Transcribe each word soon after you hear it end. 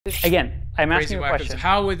Again, I'm asking you a weapons. question.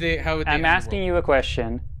 How would they I'm asking you a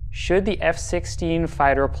question. Should the F-16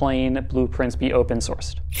 fighter plane blueprints be open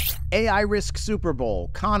sourced? AI Risk Super Bowl,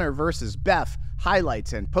 Connor versus Beff,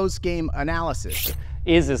 highlights and post-game analysis.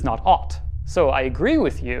 Is not ought. So I agree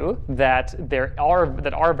with you that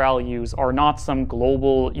our values are not some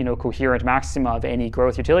global, coherent maxima of any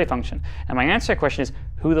growth utility function. And my answer to that question is,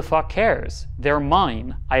 who the fuck cares? They're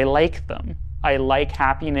mine. I like them. I like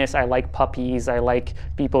happiness, I like puppies, I like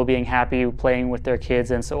people being happy, playing with their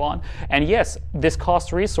kids, and so on. And yes, this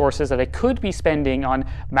costs resources that I could be spending on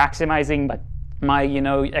maximizing my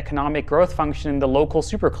economic growth function in the local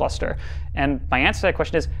supercluster. And my answer to that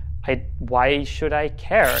question is, why should I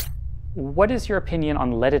care? What is your opinion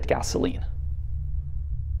on leaded gasoline?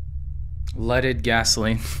 Leaded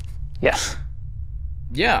gasoline? Yes.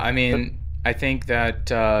 Yeah, I mean, I think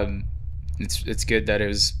that it's good that it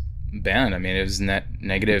was banned. I mean, it was net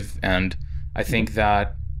negative, and I think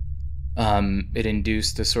that it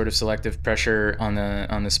induced a sort of selective pressure on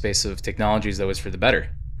the space of technologies that was for the better,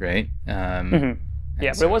 right? Yeah,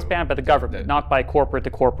 but it was banned by the government, not by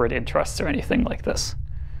corporate-to-corporate interests or anything like this.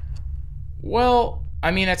 Well,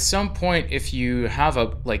 I mean, at some point, if you have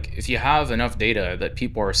enough data that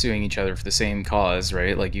people are suing each other for the same cause,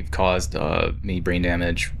 right? Like you've caused me brain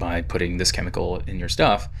damage by putting this chemical in your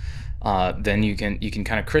stuff. Then you can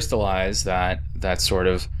kind of crystallize that sort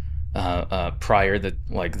of prior that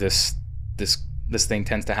like this thing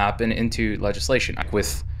tends to happen into legislation.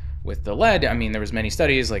 With the lead, I mean, there was many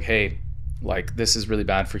studies like, hey, like this is really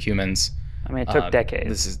bad for humans. I mean, it took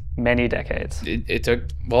decades. Many decades. It took,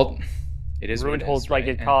 well, it is ruined what it is, right?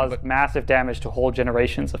 It caused massive damage to whole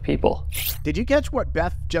generations of people. Did you catch what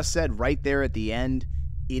Beff just said right there at the end?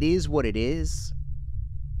 It is what it is.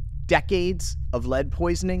 Decades of lead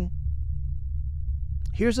poisoning.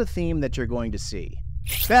 Here's a theme that you're going to see.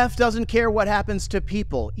 Beff doesn't care what happens to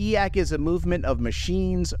people. EAC is a movement of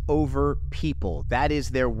machines over people. That is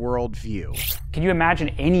their worldview. Can you imagine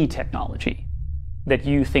any technology that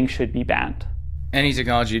you think should be banned? Any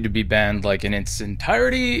technology to be banned, like in its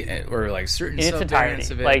entirety, or like certain in its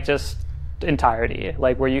entirety, of it? Like just entirety,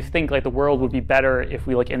 like where you think like the world would be better if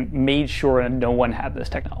we made sure no one had this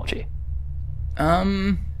technology.